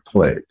bubonic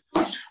plague.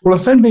 Well, the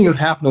same thing has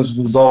happened as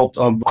a result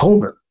of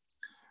COVID.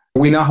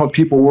 We now have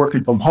people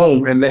working from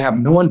home and they have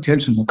no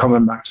intention of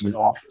coming back to the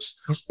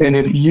office. And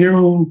if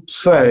you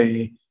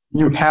say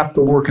you have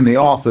to work in the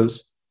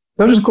office,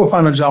 they'll just go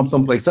find a job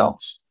someplace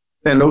else.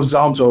 And those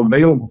jobs are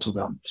available to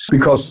them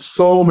because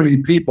so many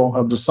people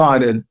have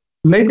decided,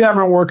 maybe I've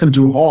been working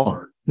too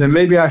hard. Then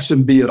maybe I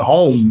should be at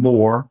home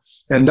more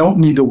and don't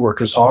need to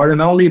work as hard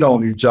and I don't need all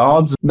these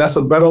jobs. And that's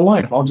a better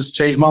life. I'll just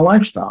change my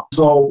lifestyle.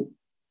 So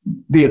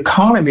the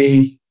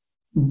economy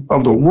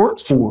of the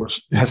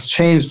workforce has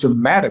changed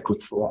dramatically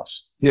for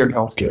us here in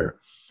healthcare.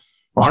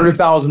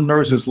 100,000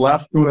 nurses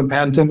left during the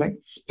pandemic.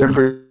 They're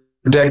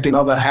projecting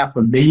another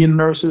 500,000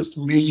 nurses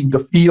to leave the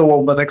field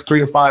over the next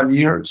 3 to 5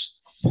 years.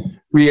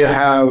 We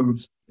have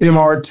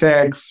MR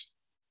techs,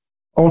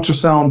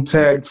 ultrasound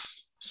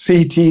techs,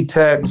 CT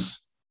techs,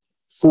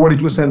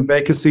 40%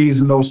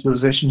 vacancies in those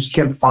positions.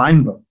 You can't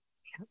find them.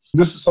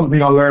 This is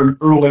something I learned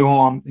early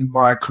on in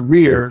my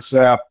career, is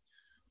that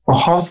a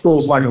hospital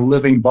is like a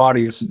living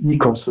body. It's an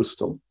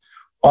ecosystem.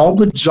 All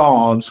the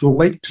jobs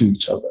relate to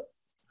each other.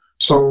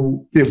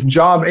 So if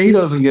job A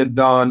doesn't get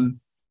done,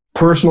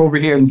 person over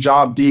here in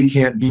job D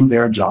can't do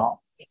their job.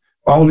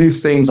 All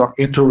these things are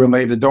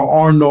interrelated. There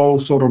are no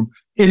sort of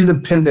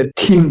independent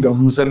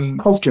kingdoms in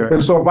healthcare.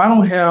 And so if I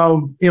don't have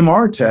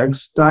MR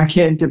techs, then I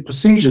can't get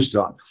procedures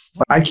done.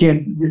 I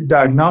can't get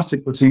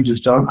diagnostic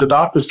procedures done. The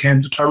doctors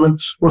can't determine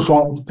what's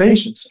wrong with the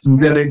patients.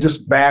 And then it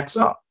just backs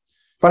up.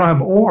 If I don't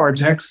have OR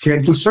techs,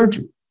 can't do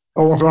surgery.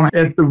 Or if I'm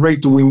at the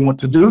rate that we want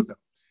to do them.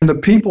 And the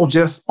people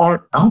just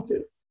aren't out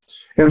there.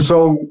 And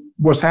so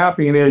what's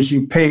happening is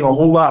you're paying a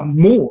whole lot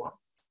more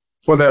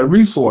for that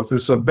resource.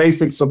 It's a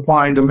basic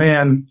supply and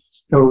demand,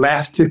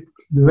 elastic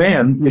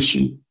demand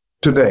issue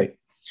today.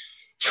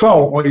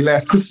 So, or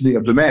elasticity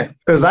of demand.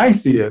 As I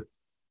see it,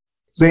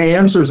 the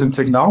answer is in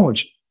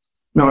technology.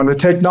 Now, the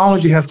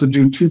technology has to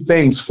do two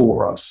things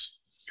for us.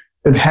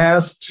 It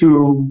has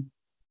to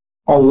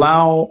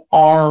allow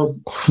our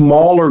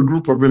smaller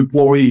group of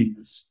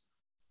employees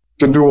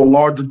to do a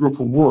larger group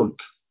of work,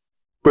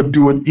 but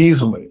do it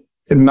easily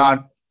and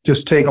not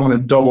just take on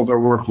and double their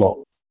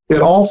workload.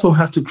 It also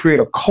has to create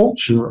a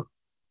culture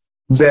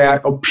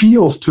that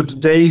appeals to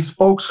today's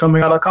folks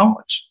coming out of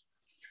college.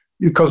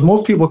 Because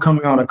most people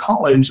coming out of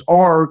college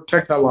are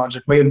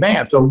technologically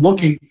advanced. They're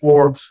looking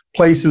for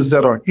places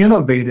that are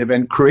innovative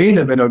and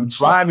creative and are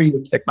driving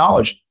the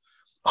technology.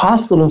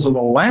 Hospitals are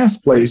the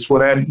last place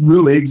where that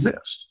really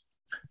exists.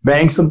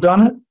 Banks have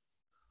done it.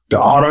 The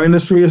auto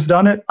industry has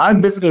done it. I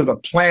visited a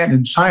plant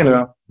in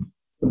China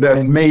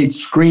that made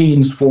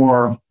screens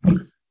for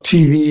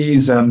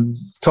TVs and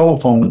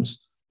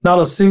telephones.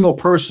 Not a single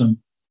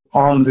person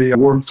on the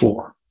work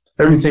floor.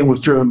 Everything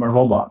was driven by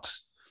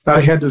robots. Now,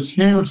 they had this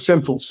huge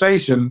central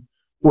station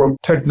where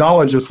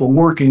technologists were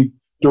working,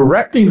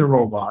 directing the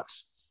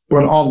robots,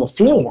 but on the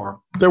floor,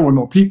 there were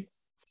no people.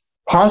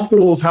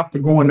 Hospitals have to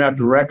go in that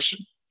direction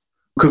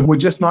because we're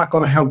just not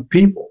going to have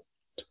people.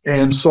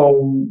 And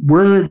so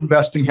we're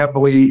investing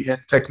heavily in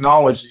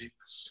technology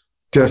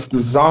that's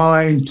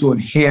designed to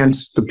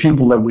enhance the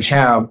people that we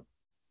have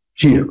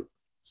here.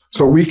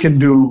 So we can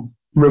do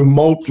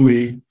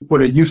remotely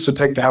what it used to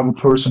take to have a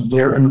person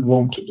there in the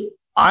room to do.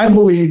 I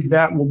believe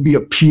that will be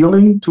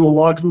appealing to a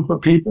large group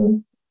of people.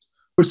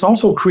 It's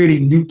also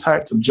creating new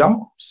types of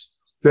jobs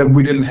that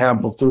we didn't have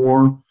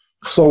before.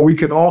 So we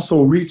can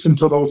also reach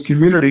into those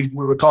communities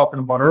we were talking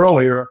about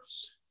earlier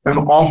and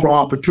offer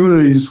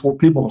opportunities for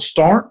people to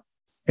start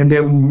and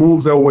then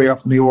move their way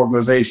up in the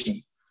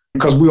organization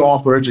because we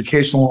offer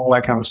educational and all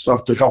that kind of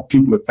stuff to help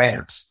people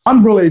advance.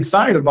 I'm really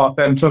excited about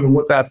that in terms of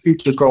what that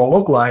future is going to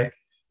look like.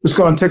 It's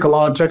going to take a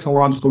lot of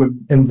technological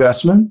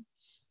investment.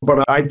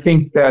 But I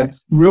think that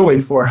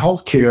really for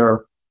healthcare,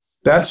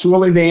 that's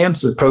really the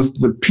answer because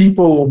the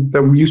people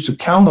that we used to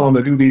count on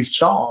to do these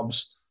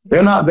jobs,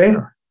 they're not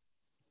there.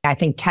 I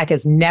think tech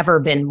has never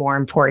been more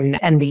important,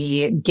 and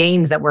the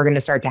gains that we're going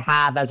to start to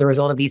have as a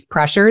result of these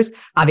pressures,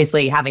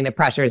 obviously having the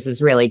pressures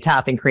is really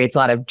tough and creates a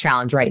lot of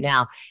challenge right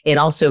now. It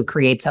also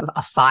creates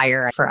a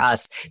fire for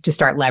us to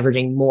start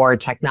leveraging more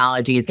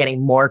technologies,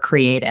 getting more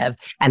creative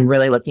and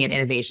really looking at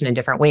innovation in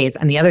different ways.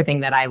 And the other thing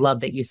that I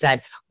love that you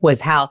said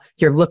was how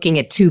you're looking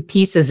at two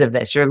pieces of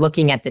this. You're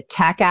looking at the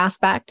tech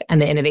aspect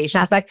and the innovation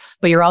aspect,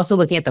 but you're also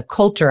looking at the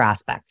culture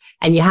aspect.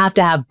 And you have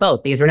to have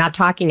both because we're not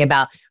talking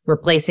about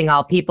replacing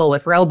all people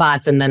with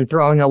robots and then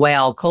throwing away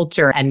all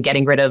culture and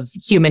getting rid of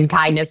human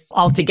kindness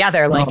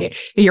altogether. Like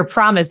your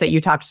promise that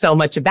you talked so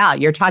much about,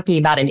 you're talking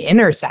about an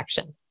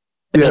intersection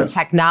between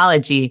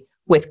technology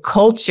with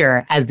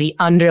culture as the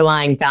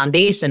underlying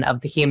foundation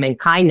of the human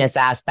kindness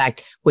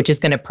aspect, which is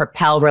going to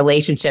propel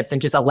relationships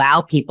and just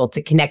allow people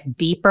to connect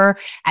deeper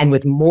and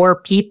with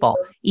more people,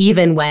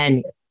 even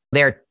when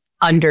they're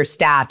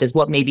understaffed is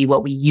what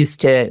we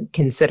used to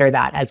consider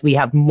that as we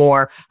have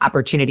more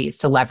opportunities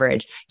to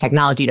leverage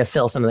technology to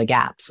fill some of the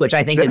gaps, which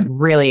I think is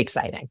really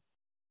exciting.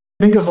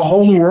 I think it's a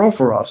whole new world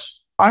for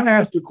us. I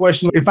asked the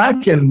question, if I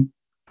can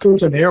go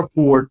to an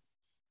airport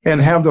and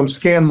have them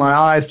scan my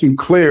eyes through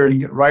clear and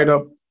get right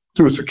up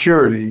through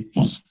security,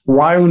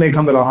 why when they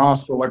come to the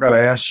hospital, I got to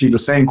ask you the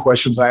same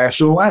questions I asked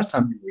you the last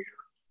time you were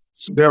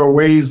here? There are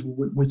ways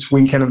which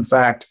we can, in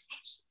fact,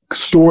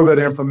 store that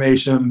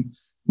information,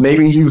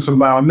 maybe use some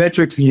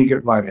biometrics and you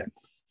get right in.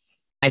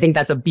 I think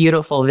that's a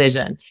beautiful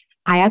vision.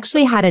 I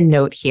actually had a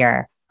note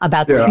here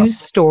about two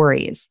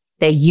stories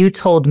that you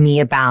told me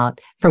about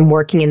from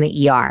working in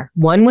the ER.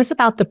 One was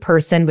about the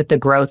person with the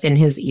growth in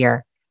his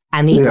ear.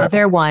 And the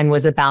other one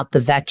was about the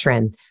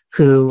veteran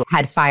who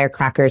had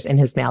firecrackers in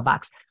his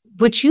mailbox.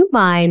 Would you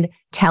mind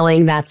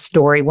telling that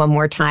story one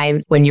more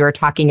time when you were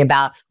talking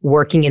about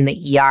working in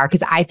the ER?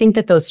 Because I think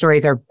that those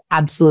stories are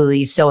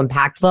absolutely so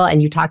impactful.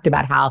 And you talked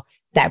about how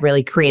that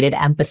really created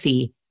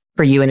empathy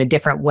for you in a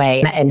different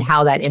way and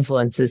how that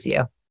influences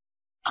you.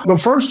 The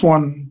first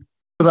one,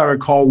 as I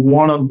recall,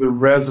 one of the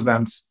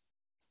residents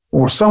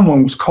or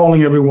someone was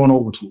calling everyone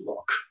over to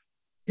look.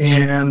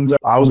 And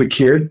I was a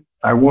kid.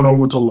 I went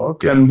over to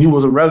look, and he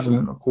was a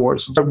resident, of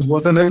course. There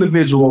was an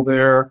individual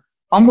there.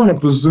 I'm going to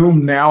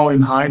presume now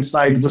in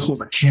hindsight, this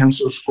was a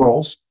cancer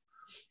growth.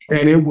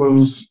 And it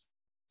was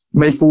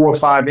maybe 4 or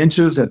 5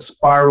 inches that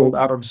spiraled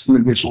out of this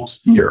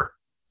individual's ear.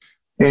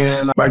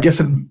 And I guess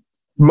it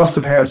must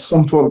have had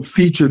some sort of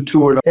feature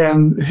to it.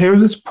 And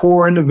here's this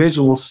poor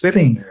individual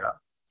sitting there,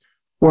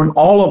 when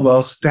all of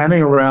us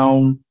standing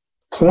around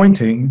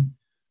pointing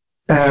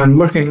and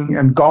looking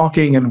and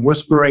gawking and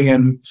whispering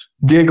and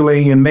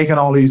giggling and making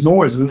all these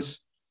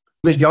noises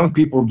that young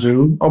people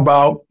do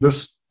about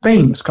this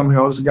thing that's coming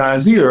out of this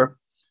guy's ear.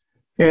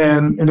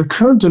 And it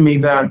occurred to me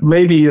that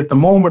maybe at the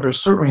moment, or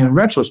certainly in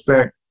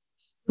retrospect,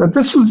 that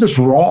this was just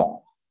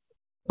wrong.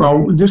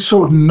 This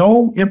showed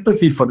no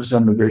empathy for this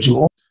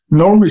individual,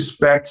 no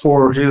respect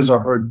for his or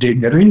her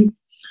dignity.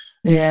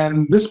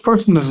 And this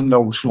person doesn't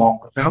know what's wrong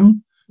with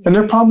them, and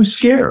they're probably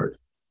scared.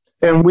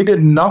 And we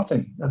did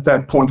nothing at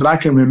that point that I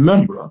can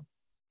remember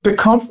to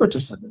comfort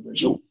this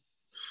individual.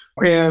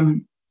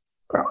 And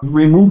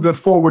we moved it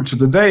forward to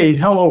today.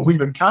 Hello,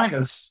 human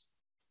kindness.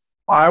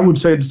 I would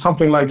say that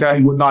something like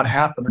that would not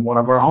happen in one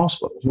of our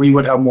hospitals. We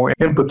would have more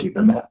empathy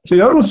than that. The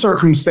other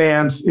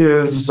circumstance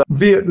is a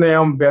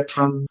Vietnam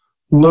veteran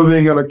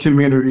living in a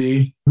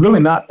community really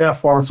not that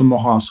far from the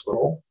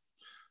hospital.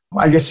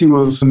 I guess he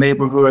was a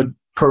neighborhood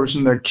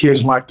person that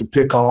kids like to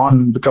pick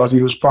on because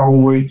he was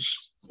probably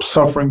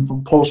suffering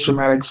from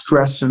post-traumatic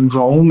stress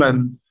syndrome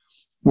and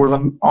was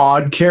an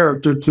odd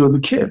character to the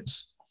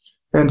kids.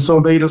 And so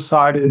they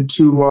decided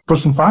to put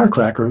some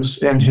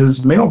firecrackers in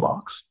his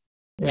mailbox.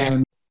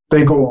 And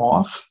they go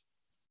off,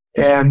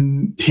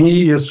 and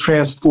he is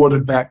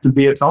transported back to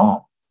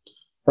Vietnam.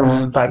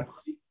 And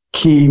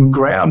he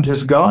grabbed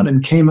his gun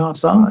and came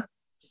outside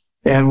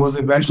and was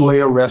eventually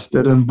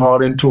arrested and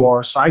brought into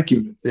our psych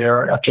unit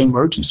there at the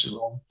emergency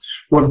room,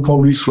 where the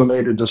police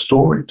related the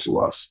story to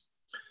us.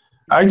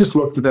 I just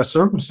looked at that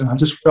circumstance. I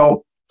just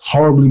felt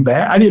horribly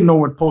bad. I didn't know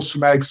what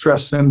post-traumatic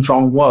stress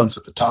syndrome was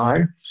at the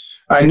time.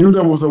 I knew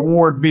there was a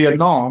war in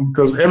Vietnam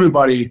because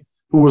everybody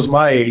who was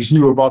my age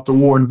knew about the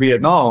war in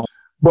Vietnam.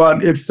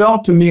 But it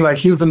felt to me like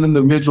he was an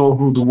individual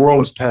who the world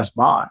has passed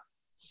by.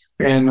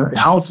 And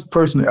how is this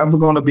person ever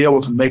going to be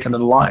able to make it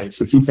in life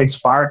if he thinks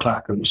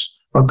firecrackers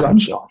are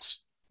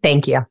gunshots?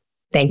 Thank you.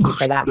 Thank you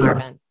for that,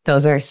 Marvin.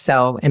 Those are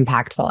so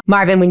impactful.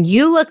 Marvin, when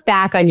you look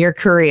back on your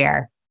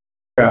career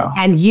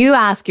and you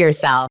ask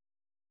yourself,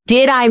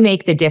 did I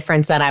make the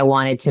difference that I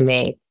wanted to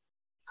make?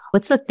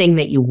 What's the thing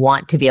that you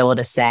want to be able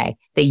to say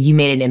that you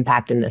made an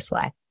impact in this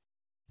way?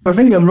 The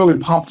thing that really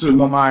pops in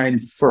my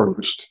mind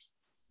first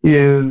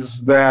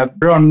is that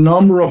there are a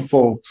number of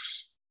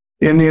folks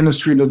in the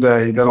industry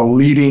today that are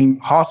leading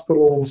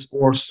hospitals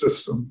or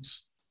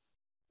systems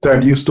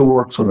that used to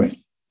work for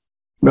me.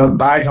 That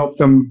I helped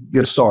them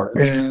get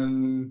started.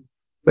 And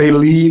they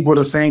lead with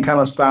the same kind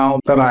of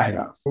style that I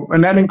have.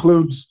 And that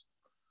includes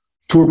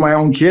two of my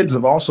own kids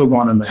have also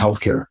gone into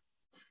healthcare.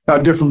 Now,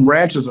 different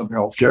branches of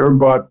healthcare,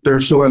 but they're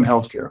still in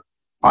healthcare.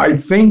 I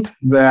think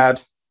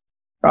that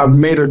I've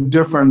made a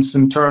difference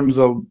in terms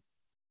of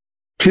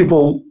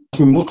people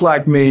who look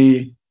like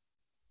me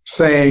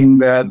saying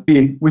that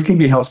we can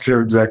be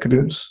healthcare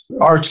executives.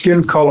 Our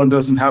skin color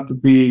doesn't have to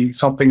be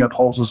something that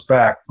holds us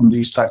back from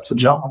these types of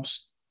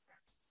jobs.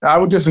 I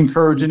would just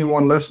encourage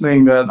anyone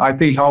listening that I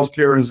think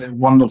healthcare is a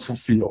wonderful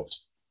field.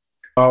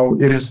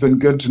 It has been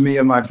good to me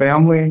and my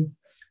family,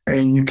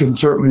 and you can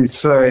certainly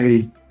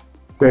say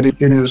that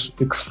it is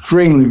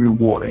extremely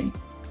rewarding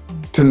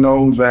to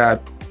know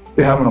that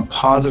they're having a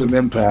positive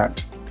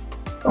impact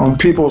on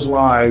people's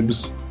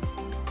lives,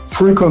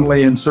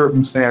 frequently in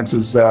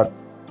circumstances that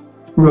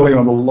really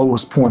are the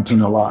lowest points in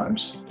their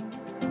lives.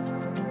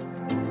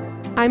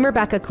 I'm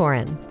Rebecca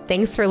Corin.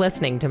 Thanks for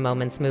listening to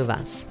Moments Move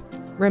Us.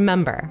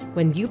 Remember,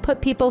 when you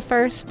put people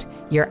first,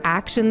 your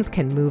actions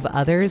can move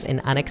others in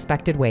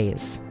unexpected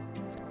ways.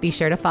 Be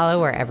sure to follow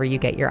wherever you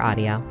get your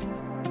audio.